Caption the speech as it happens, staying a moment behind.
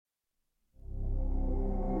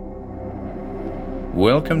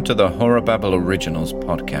Welcome to the Horror Babble Originals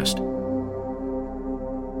podcast.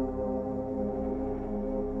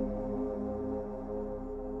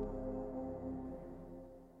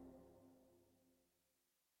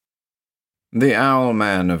 The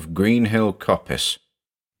Owlman of Greenhill Coppice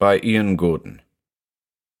by Ian Gordon.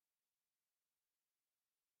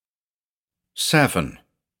 7.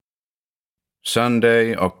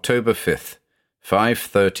 Sunday, October 5th,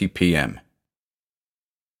 5:30 p.m.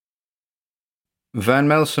 Van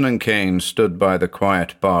Melsen and Kane stood by the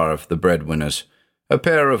quiet bar of the Breadwinners, a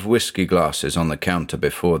pair of whiskey glasses on the counter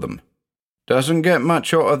before them. "Doesn't get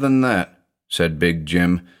much hotter than that," said Big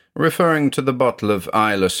Jim, referring to the bottle of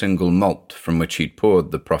Isla single malt from which he'd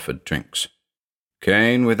poured the proffered drinks.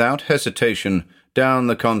 Kane, without hesitation, downed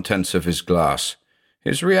the contents of his glass,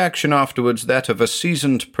 his reaction afterwards that of a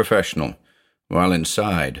seasoned professional, while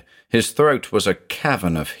inside his throat was a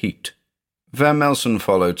cavern of heat. Van Melsen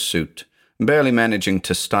followed suit, barely managing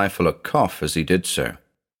to stifle a cough as he did so.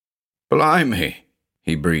 "Blimey,"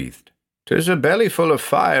 he breathed. "'Tis a bellyful of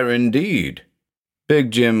fire indeed." Big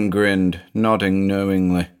Jim grinned, nodding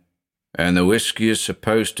knowingly. "And the whiskey is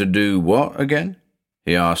supposed to do what again?"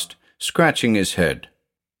 he asked, scratching his head.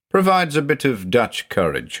 "Provides a bit of Dutch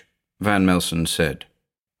courage," Van Melsen said.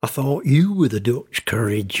 "I thought you were the Dutch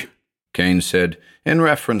courage," Kane said, in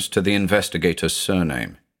reference to the investigator's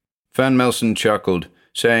surname. Van Melsen chuckled,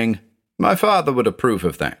 saying, "My father would approve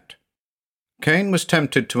of that." Kane was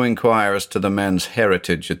tempted to inquire as to the man's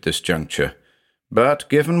heritage at this juncture, but,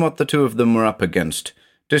 given what the two of them were up against,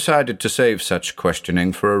 decided to save such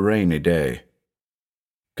questioning for a rainy day.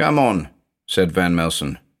 "Come on," said Van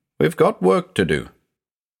Melsen. "We've got work to do."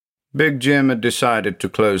 Big Jim had decided to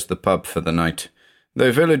close the pub for the night,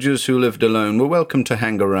 though villagers who lived alone were welcome to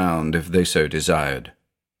hang around if they so desired.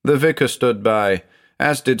 The vicar stood by,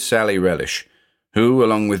 as did Sally Relish, who,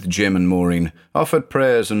 along with Jim and Maureen, offered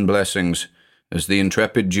prayers and blessings as the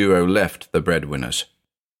intrepid duo left the Breadwinners.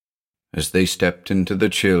 As they stepped into the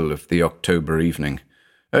chill of the October evening,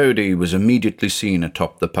 Odie was immediately seen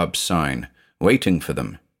atop the pub's sign, waiting for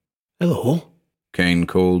them. "Hello," Kane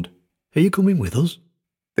called. "Are you coming with us?"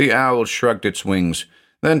 The owl shrugged its wings,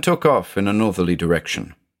 then took off in a northerly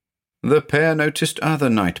direction. The pair noticed other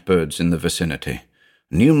night birds in the vicinity,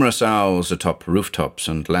 numerous owls atop rooftops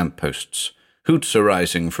and lampposts, hoots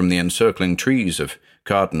arising from the encircling trees of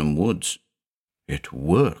Cardinham Woods. "It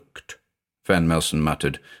worked," Van Melsen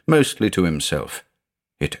muttered, mostly to himself.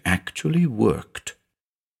 "It actually worked."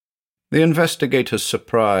 The investigator's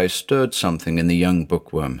surprise stirred something in the young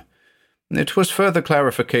bookworm. It was further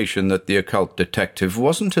clarification that the occult detective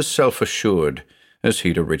wasn't as self-assured as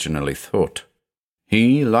he'd originally thought.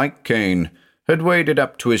 He, like Kane, had waded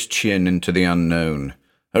up to his chin into the unknown,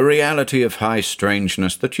 a reality of high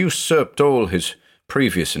strangeness that usurped all his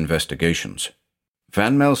previous investigations.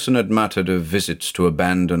 Van Melsen had muttered of visits to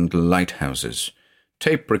abandoned lighthouses,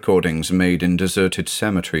 tape recordings made in deserted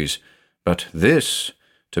cemeteries, but this,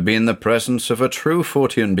 to be in the presence of a true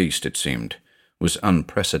Fortean beast, it seemed, was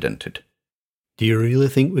unprecedented. "Do you really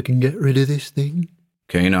think we can get rid of this thing?"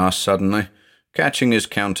 Kane asked suddenly, catching his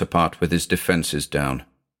counterpart with his defences down.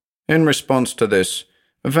 In response to this,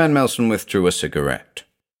 Van Melsen withdrew a cigarette.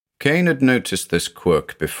 Kane had noticed this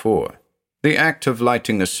quirk before. The act of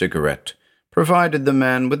lighting a cigarette provided the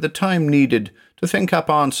man with the time needed to think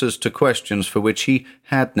up answers to questions for which he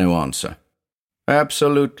had no answer.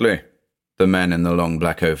 "Absolutely," the man in the long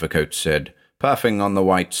black overcoat said, puffing on the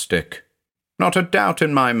white stick. "Not a doubt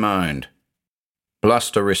in my mind."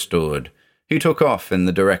 Bluster restored, he took off in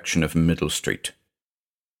the direction of Middle Street.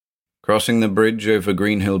 Crossing the bridge over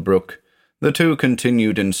Greenhill Brook, the two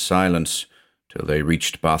continued in silence till they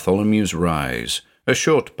reached Bartholomew's Rise, a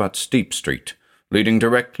short but steep street, leading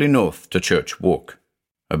directly north to Church Walk.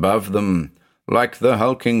 Above them, like the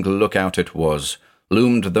hulking lookout it was,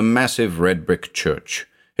 loomed the massive red-brick church,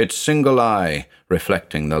 its single eye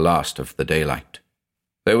reflecting the last of the daylight.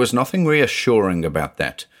 There was nothing reassuring about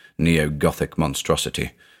that neo-Gothic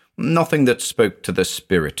monstrosity, nothing that spoke to the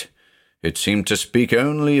spirit. It seemed to speak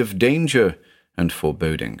only of danger and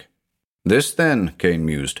foreboding. This, then, Kane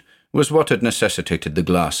mused, was what had necessitated the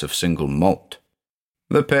glass of single malt.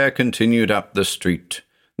 The pair continued up the street,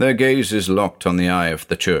 their gazes locked on the eye of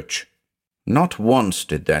the church. Not once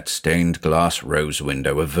did that stained glass rose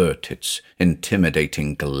window avert its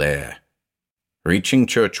intimidating glare. Reaching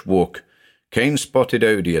Church Walk, Kane spotted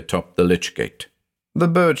Odie atop the lich gate. The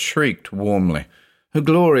bird shrieked warmly, a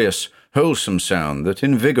glorious, wholesome sound that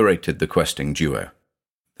invigorated the questing duo.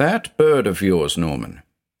 "That bird of yours, Norman,"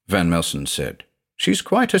 Van Melsen said. "She's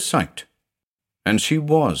quite a sight." And she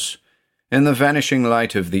was. In the vanishing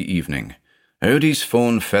light of the evening, Odie's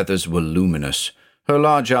fawn feathers were luminous, her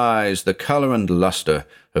large eyes the colour and lustre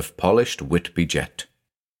of polished Whitby jet.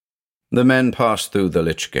 The men passed through the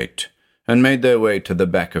lich gate and made their way to the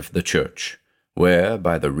back of the church, where,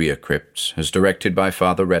 by the rear crypts, as directed by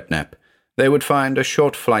Father Redknapp, they would find a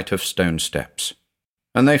short flight of stone steps.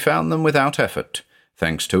 And they found them without effort,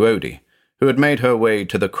 thanks to Odie, who had made her way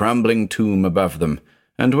to the crumbling tomb above them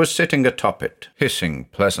and was sitting atop it, hissing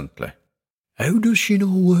pleasantly. How does she know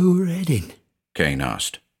where we're heading? Cain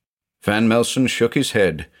asked. Van Melsen shook his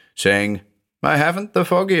head, saying, I haven't the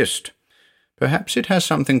foggiest. Perhaps it has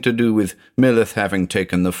something to do with Millith having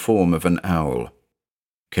taken the form of an owl.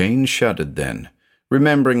 Cain shuddered then,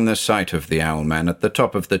 remembering the sight of the Owlman at the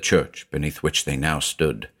top of the church beneath which they now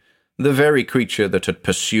stood, the very creature that had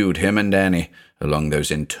pursued him and Annie along those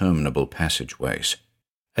interminable passageways.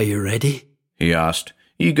 Are you ready? He asked,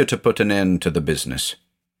 eager to put an end to the business.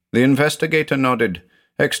 The investigator nodded,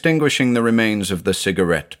 extinguishing the remains of the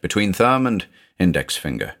cigarette between thumb and index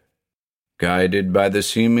finger. Guided by the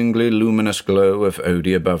seemingly luminous glow of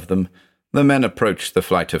Odie above them, the men approached the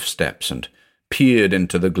flight of steps and peered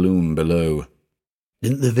into the gloom below.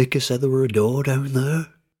 Didn't the vicar say there were a door down there?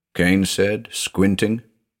 Cain said, squinting.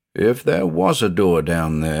 If there was a door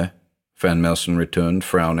down there, Van Melsen returned,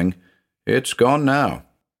 frowning, it's gone now.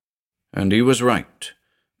 And he was right.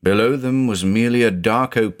 Below them was merely a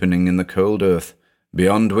dark opening in the cold earth,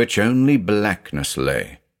 beyond which only blackness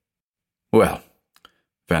lay. Well,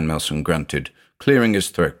 Van Melsen grunted, clearing his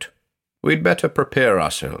throat, we'd better prepare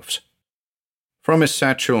ourselves. From his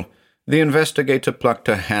satchel, the investigator plucked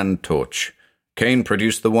a hand torch. Cain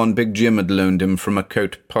produced the one Big Jim had loaned him from a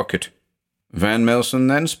coat pocket. Van Melsen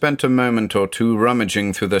then spent a moment or two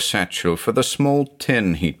rummaging through the satchel for the small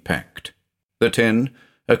tin he'd packed. The tin,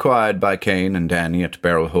 acquired by Cain and Annie at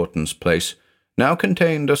Beryl Horton's place, now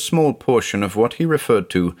contained a small portion of what he referred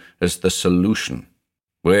to as the solution.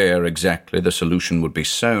 Where exactly the solution would be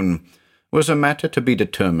sown was a matter to be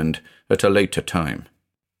determined at a later time.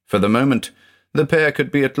 For the moment, the pair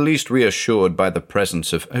could be at least reassured by the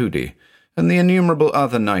presence of Odie and the innumerable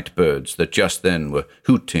other night birds that just then were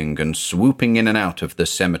hooting and swooping in and out of the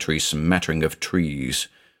cemetery's smattering of trees,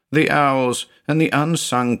 the owls and the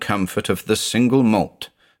unsung comfort of the single malt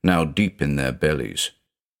now deep in their bellies.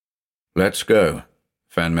 Let's go,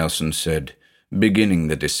 Van Melsen said, beginning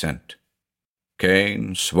the descent.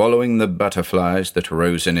 Cain, swallowing the butterflies that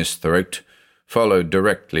rose in his throat, followed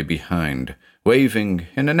directly behind, waving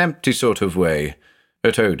in an empty sort of way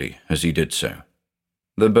at Odie as he did so.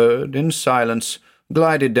 The bird, in silence,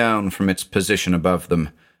 glided down from its position above them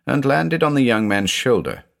and landed on the young man's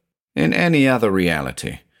shoulder. In any other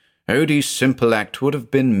reality, Odie's simple act would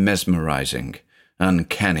have been mesmerizing,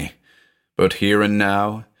 uncanny, but here and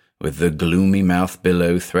now, with the gloomy mouth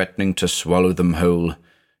below threatening to swallow them whole,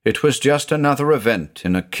 it was just another event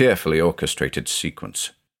in a carefully orchestrated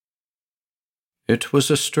sequence. It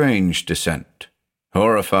was a strange descent,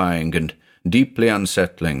 horrifying and deeply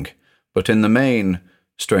unsettling, but in the main,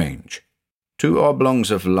 strange. Two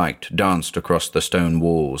oblongs of light danced across the stone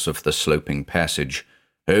walls of the sloping passage,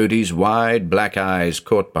 Odie's wide black eyes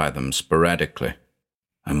caught by them sporadically.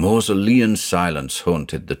 A mausolean silence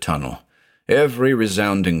haunted the tunnel, every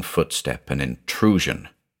resounding footstep an intrusion.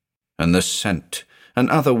 And the scent, an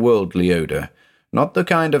otherworldly odour, not the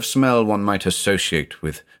kind of smell one might associate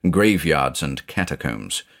with graveyards and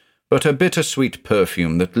catacombs, but a bittersweet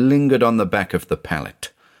perfume that lingered on the back of the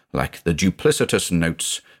palate, like the duplicitous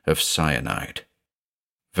notes of cyanide.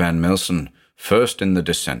 Van Melsen, first in the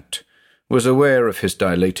descent, was aware of his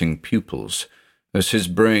dilating pupils as his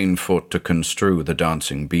brain fought to construe the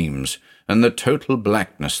dancing beams and the total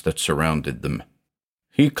blackness that surrounded them.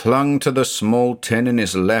 He clung to the small tin in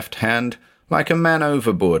his left hand like a man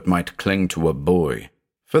overboard might cling to a buoy,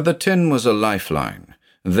 for the tin was a lifeline,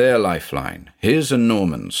 their lifeline, his and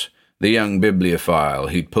Norman's, the young bibliophile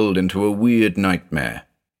he'd pulled into a weird nightmare.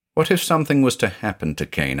 What if something was to happen to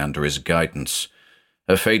Cain under his guidance?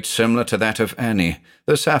 A fate similar to that of Annie,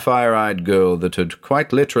 the sapphire-eyed girl that had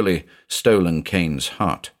quite literally stolen Cain's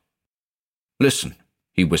heart. Listen,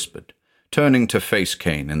 he whispered, turning to face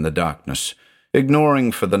Cain in the darkness,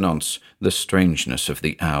 ignoring for the nonce the strangeness of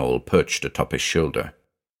the owl perched atop his shoulder.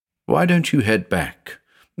 Why don't you head back?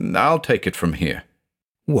 I'll take it from here.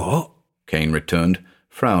 What? Cain returned,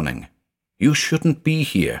 frowning. You shouldn't be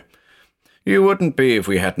here. You wouldn't be if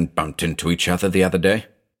we hadn't bumped into each other the other day.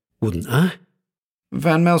 Wouldn't I?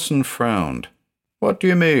 Van Melsen frowned. What do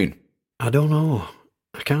you mean? I don't know.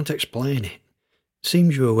 I can't explain it.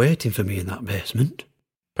 Seems you were waiting for me in that basement.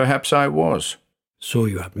 Perhaps I was. So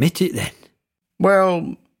you admit it then?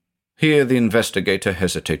 Well, here the investigator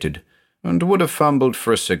hesitated, and would have fumbled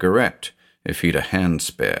for a cigarette if he'd a hand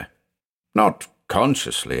spare. Not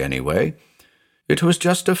consciously anyway. It was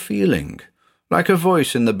just a feeling, like a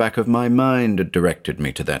voice in the back of my mind had directed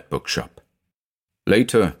me to that bookshop.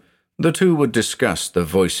 Later, the two would discuss the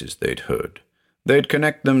voices they'd heard. They'd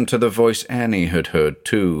connect them to the voice Annie had heard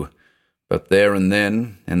too, but there and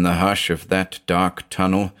then, in the hush of that dark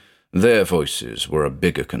tunnel, their voices were a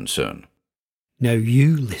bigger concern. "Now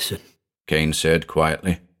you listen," Kane said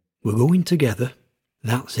quietly. "We're going together.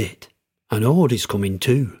 That's it. And Odie's coming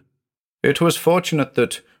too." It was fortunate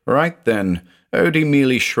that, right then, Odie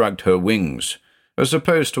merely shrugged her wings, as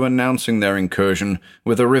opposed to announcing their incursion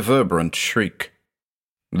with a reverberant shriek.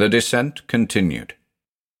 The descent continued.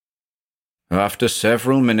 After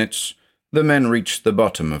several minutes, the men reached the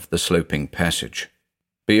bottom of the sloping passage.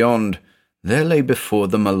 Beyond, there lay before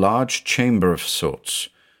them a large chamber of sorts,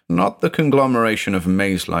 not the conglomeration of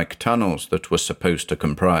maze-like tunnels that were supposed to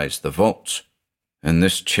comprise the vaults. And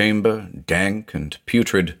this chamber, dank and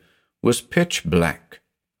putrid, was pitch black.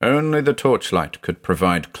 Only the torchlight could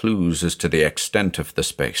provide clues as to the extent of the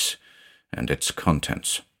space and its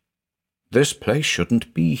contents. "This place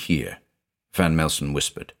shouldn't be here," Van Melsen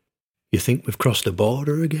whispered. "You think we've crossed the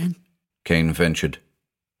border again?" Kane ventured.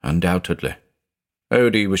 "Undoubtedly."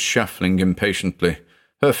 Odie was shuffling impatiently,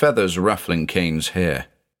 her feathers ruffling Kane's hair.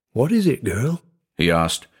 "What is it, girl?" he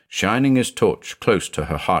asked, shining his torch close to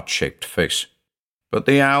her heart-shaped face. But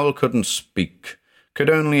the owl couldn't speak, could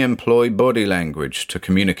only employ body language to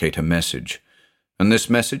communicate a message. And this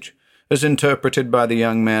message, as interpreted by the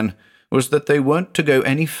young man, was that they weren't to go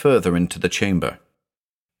any further into the chamber.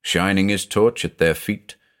 Shining his torch at their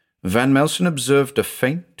feet, Van Melsen observed a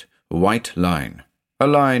faint, white line, a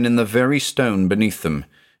line in the very stone beneath them,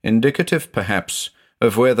 indicative, perhaps,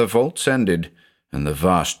 of where the vaults ended and the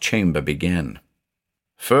vast chamber began.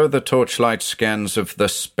 Further torchlight scans of the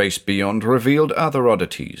space beyond revealed other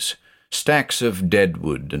oddities, stacks of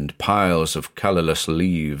deadwood and piles of colourless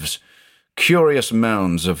leaves, curious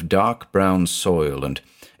mounds of dark brown soil, and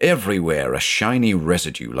everywhere a shiny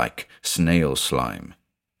residue like snail slime.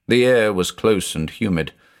 The air was close and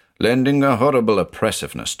humid, lending a horrible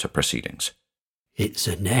oppressiveness to proceedings. "It's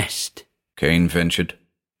a nest," Kane ventured.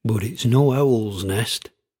 "But it's no owl's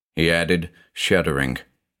nest," he added, shuddering.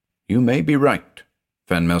 "You may be right,"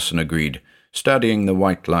 Van Melsen agreed, studying the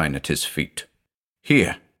white line at his feet.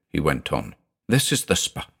 "Here," he went on, "this is the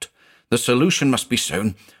spot. The solution must be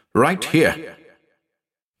sown right here."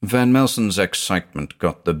 Van Melsen's excitement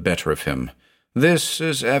got the better of him. This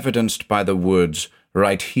is evidenced by the words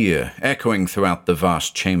 "right here" echoing throughout the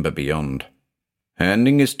vast chamber beyond.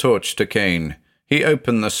 Handing his torch to Kane, he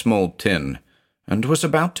opened the small tin and was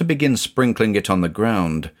about to begin sprinkling it on the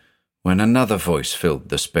ground when another voice filled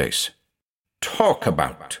the space. "Talk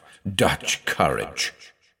about Dutch courage,"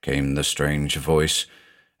 came the strange voice,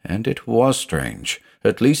 and it was strange,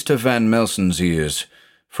 at least to Van Melsen's ears,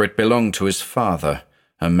 for it belonged to his father,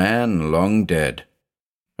 a man long dead.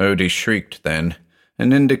 Odie shrieked then,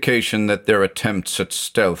 an indication that their attempts at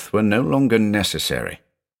stealth were no longer necessary.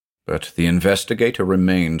 But the investigator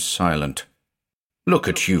remained silent. "Look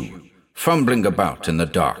at you, fumbling about in the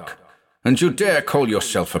dark, and you dare call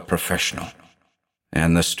yourself a professional."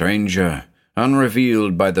 And the stranger,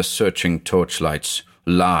 unrevealed by the searching torchlights,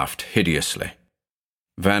 laughed hideously.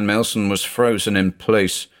 Van Melsen was frozen in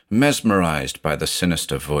place, mesmerized by the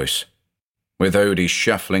sinister voice. With Odie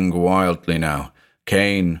shuffling wildly now,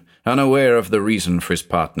 Kane, unaware of the reason for his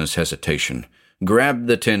partner's hesitation, grabbed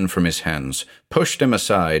the tin from his hands, pushed him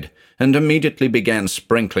aside, and immediately began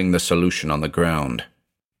sprinkling the solution on the ground.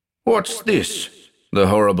 "What's this?" the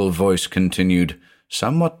horrible voice continued,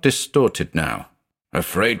 somewhat distorted now.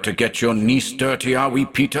 "Afraid to get your niece dirty, are we,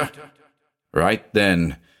 Peter?" Right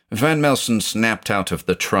then, Van Melsen snapped out of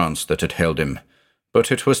the trance that had held him.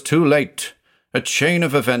 But it was too late. A chain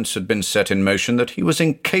of events had been set in motion that he was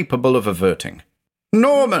incapable of averting.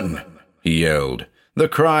 "Norman!" he yelled, the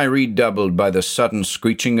cry redoubled by the sudden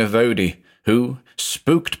screeching of Odie, who,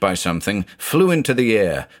 spooked by something, flew into the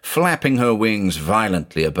air, flapping her wings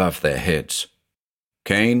violently above their heads.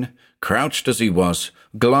 Kane, crouched as he was,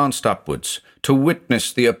 glanced upwards to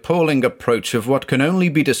witness the appalling approach of what can only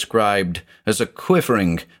be described as a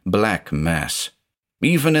quivering black mass.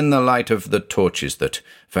 Even in the light of the torches that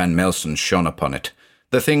Van Melsen shone upon it,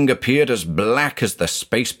 the thing appeared as black as the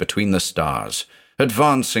space between the stars,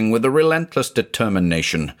 advancing with the relentless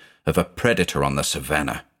determination of a predator on the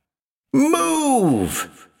savannah.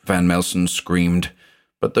 "Move!" Van Melsen screamed,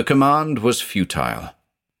 but the command was futile.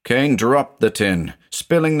 Kane dropped the tin,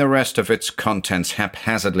 spilling the rest of its contents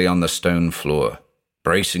haphazardly on the stone floor.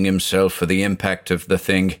 Bracing himself for the impact of the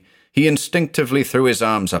thing, he instinctively threw his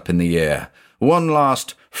arms up in the air, one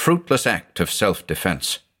last, fruitless act of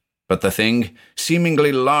self-defense. But the thing,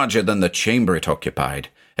 seemingly larger than the chamber it occupied,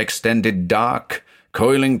 extended dark,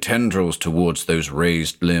 coiling tendrils towards those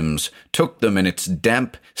raised limbs, took them in its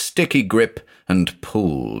damp, sticky grip, and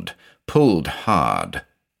pulled hard.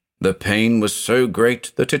 The pain was so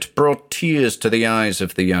great that it brought tears to the eyes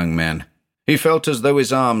of the young man. He felt as though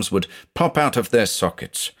his arms would pop out of their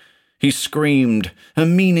sockets. He screamed, a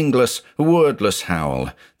meaningless, wordless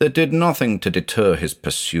howl that did nothing to deter his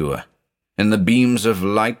pursuer. In the beams of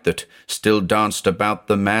light that still danced about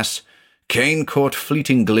the mass, Kane caught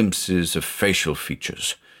fleeting glimpses of facial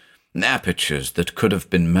features, apertures that could have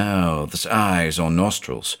been mouths, eyes, or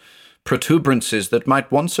nostrils, protuberances that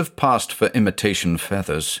might once have passed for imitation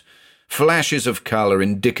feathers, flashes of colour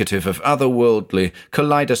indicative of otherworldly,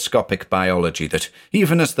 kaleidoscopic biology that,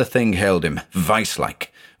 even as the thing held him,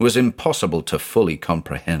 vice-like, was impossible to fully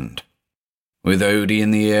comprehend. With Odie in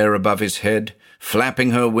the air above his head, flapping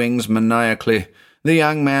her wings maniacally, the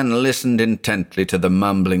young man listened intently to the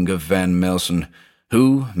mumbling of Van Melsen,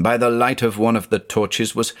 who, by the light of one of the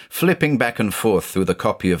torches, was flipping back and forth through the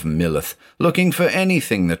copy of Millith, looking for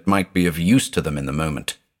anything that might be of use to them in the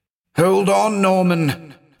moment. "Hold on,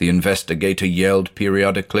 Norman!" the investigator yelled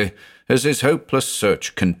periodically as his hopeless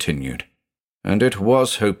search continued. And it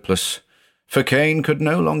was hopeless, for Kane could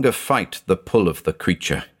no longer fight the pull of the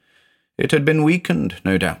creature. It had been weakened,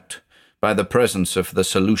 no doubt, by the presence of the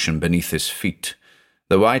solution beneath his feet.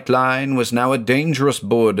 The white line was now a dangerous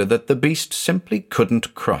border that the beast simply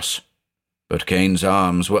couldn't cross. But Kane's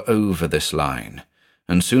arms were over this line,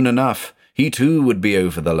 and soon enough he too would be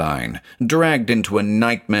over the line, dragged into a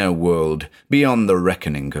nightmare world beyond the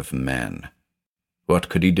reckoning of man. What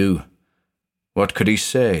could he do? What could he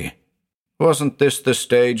say? Wasn't this the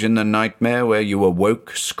stage in the nightmare where you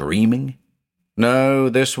awoke screaming? No,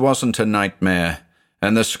 this wasn't a nightmare,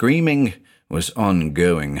 and the screaming was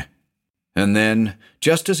ongoing. And then,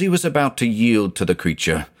 just as he was about to yield to the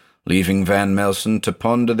creature, leaving Van Melsen to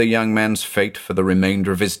ponder the young man's fate for the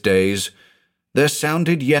remainder of his days, there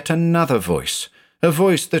sounded yet another voice, a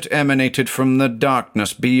voice that emanated from the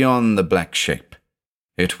darkness beyond the black shape.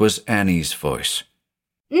 It was Annie's voice.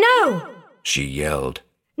 "No!" she yelled.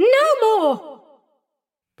 "No more!"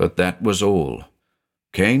 But that was all.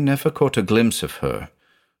 Kane never caught a glimpse of her,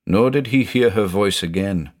 nor did he hear her voice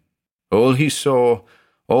again. All he saw,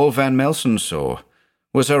 all Van Melsen saw,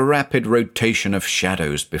 was a rapid rotation of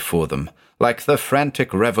shadows before them, like the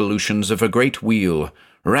frantic revolutions of a great wheel.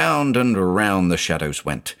 Round and round the shadows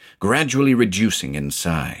went, gradually reducing in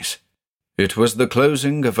size. It was the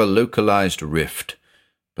closing of a localized rift.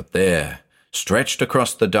 But there, stretched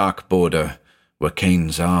across the dark border, were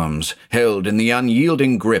Kane's arms, held in the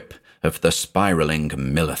unyielding grip of the spiraling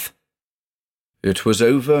Millith. It was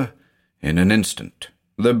over in an instant,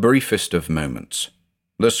 the briefest of moments.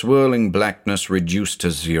 The swirling blackness reduced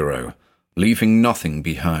to zero, leaving nothing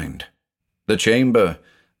behind. The chamber,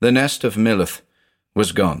 the nest of Millith,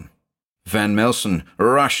 was gone. Van Melsen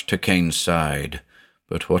rushed to Kane's side,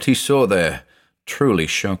 but what he saw there truly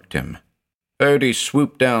shocked him. Odie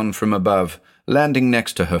swooped down from above, landing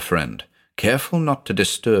next to her friend, careful not to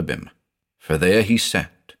disturb him, for there he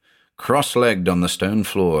sat, cross-legged on the stone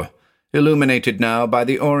floor, illuminated now by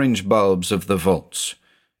the orange bulbs of the vaults,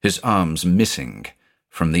 his arms missing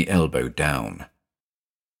from the elbow down.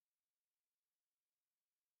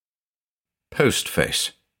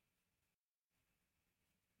 Postface.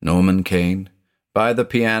 Norman Kane, by the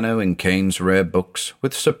piano in Kane's rare books,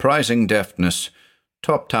 with surprising deftness,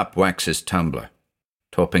 topped up Wax's tumbler.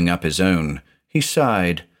 Topping up his own, he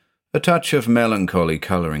sighed, a touch of melancholy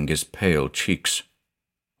colouring his pale cheeks.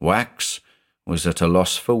 Wax was at a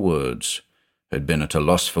loss for words, had been at a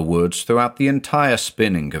loss for words throughout the entire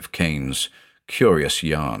spinning of Kane's curious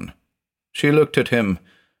yarn. She looked at him,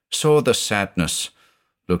 saw the sadness,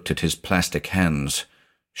 looked at his plastic hands,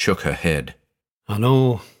 shook her head. "I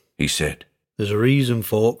know," he said. "There's a reason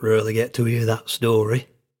folk rarely get to hear that story."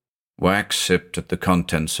 Wax sipped at the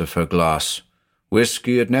contents of her glass.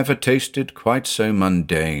 Whiskey had never tasted quite so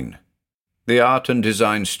mundane. The art and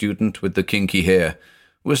design student with the kinky hair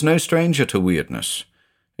was no stranger to weirdness.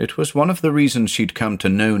 It was one of the reasons she'd come to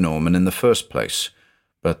know Norman in the first place.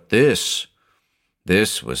 But this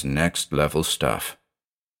was next-level stuff.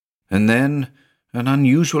 And then an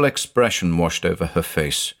unusual expression washed over her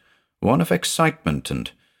face, one of excitement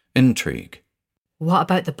and intrigue. "What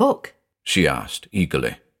about the book?" she asked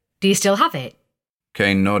eagerly. "Do you still have it?"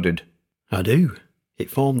 Kane nodded. "I do.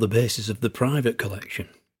 It formed the basis of the private collection."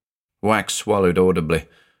 Wax swallowed audibly,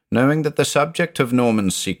 knowing that the subject of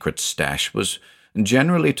Norman's secret stash was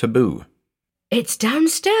generally taboo. "It's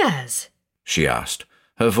downstairs?" she asked,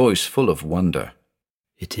 her voice full of wonder.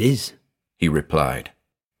 "It is," he replied.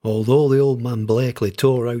 Although the old man Blakely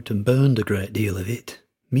tore out and burned a great deal of it,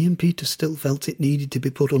 me and Peter still felt it needed to be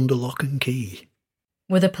put under lock and key.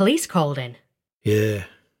 Were the police called in? Yeah,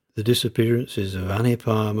 the disappearances of Annie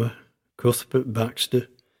Palmer, Cuthbert Baxter,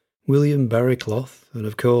 William Barrycloth, and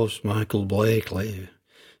of course Michael Blakely,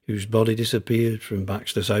 whose body disappeared from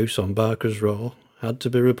Baxter's house on Barker's Row, had to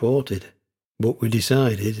be reported. But we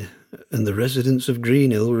decided, and the residents of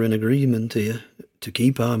Greenhill were in agreement here, to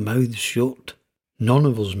keep our mouths shut. None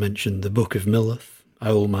of us mentioned the Book of Millerth,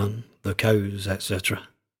 Owlman, the cows, etc.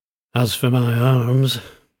 As for my arms,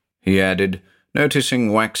 he added,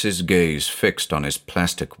 noticing Wax's gaze fixed on his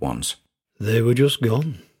plastic ones. They were just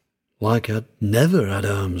gone, like I'd never had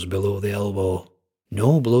arms below the elbow.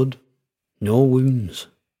 No blood, no wounds.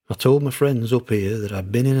 I told my friends up here that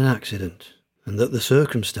I'd been in an accident, and that the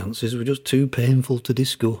circumstances were just too painful to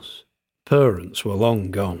discuss. Parents were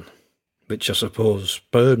long gone, which I suppose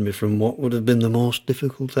spurred me from what would have been the most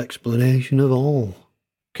difficult explanation of all.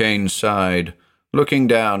 Kane sighed, looking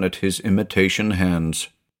down at his imitation hands.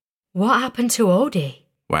 What happened to Odie?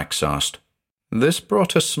 Wax asked. This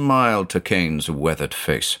brought a smile to Kane's weathered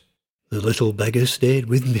face. The little beggar stayed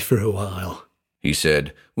with me for a while, he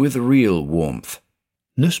said, with real warmth.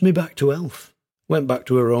 Nursed me back to health. Went back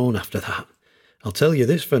to her own after that. I'll tell you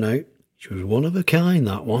this for now, she was one of a kind,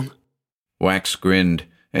 that one. Wax grinned,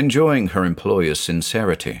 enjoying her employer's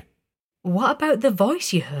sincerity. What about the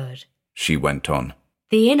voice you heard? She went on.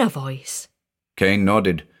 The inner voice. Kane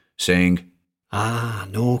nodded, saying, Ah,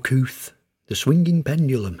 no couth. The swinging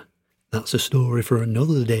pendulum. That's a story for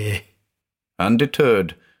another day.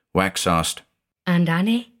 Undeterred, Wax asked, And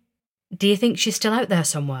Annie? Do you think she's still out there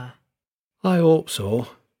somewhere? I hope so.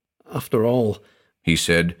 After all, he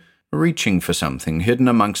said, reaching for something hidden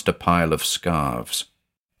amongst a pile of scarves.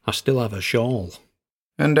 I still have a shawl.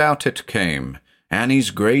 And out it came,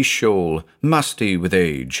 Annie's grey shawl, musty with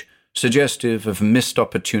age, suggestive of missed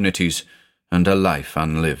opportunities and a life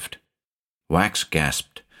unlived. Wax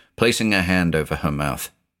gasped, placing a hand over her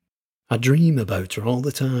mouth. I dream about her all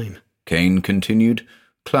the time, Kane continued,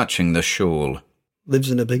 clutching the shawl.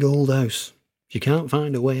 Lives in a big old house. She can't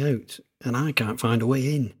find a way out, and I can't find a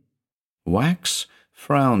way in. Wax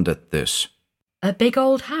frowned at this. A big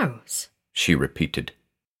old house? She repeated.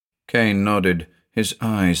 Kane nodded, his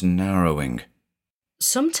eyes narrowing.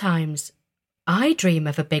 Sometimes I dream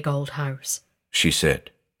of a big old house, she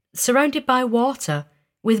said. Surrounded by water,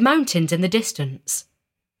 with mountains in the distance.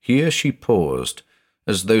 Here she paused,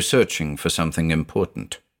 as though searching for something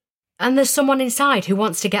important. And there's someone inside who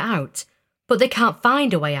wants to get out, but they can't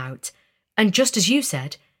find a way out. And just as you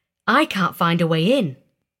said, I can't find a way in.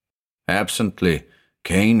 Absently,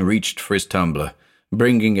 Kane reached for his tumbler,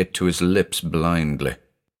 bringing it to his lips blindly.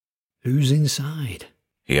 Who's inside?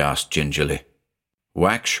 He asked gingerly.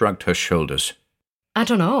 Wax shrugged her shoulders. I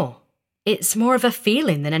don't know. It's more of a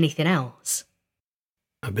feeling than anything else.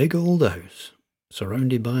 A big old house,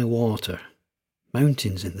 surrounded by water,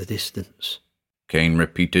 mountains in the distance. Kane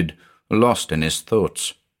repeated, lost in his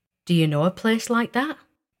thoughts. Do you know a place like that?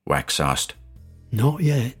 Wax asked. Not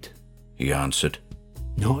yet, he answered.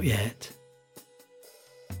 not yet.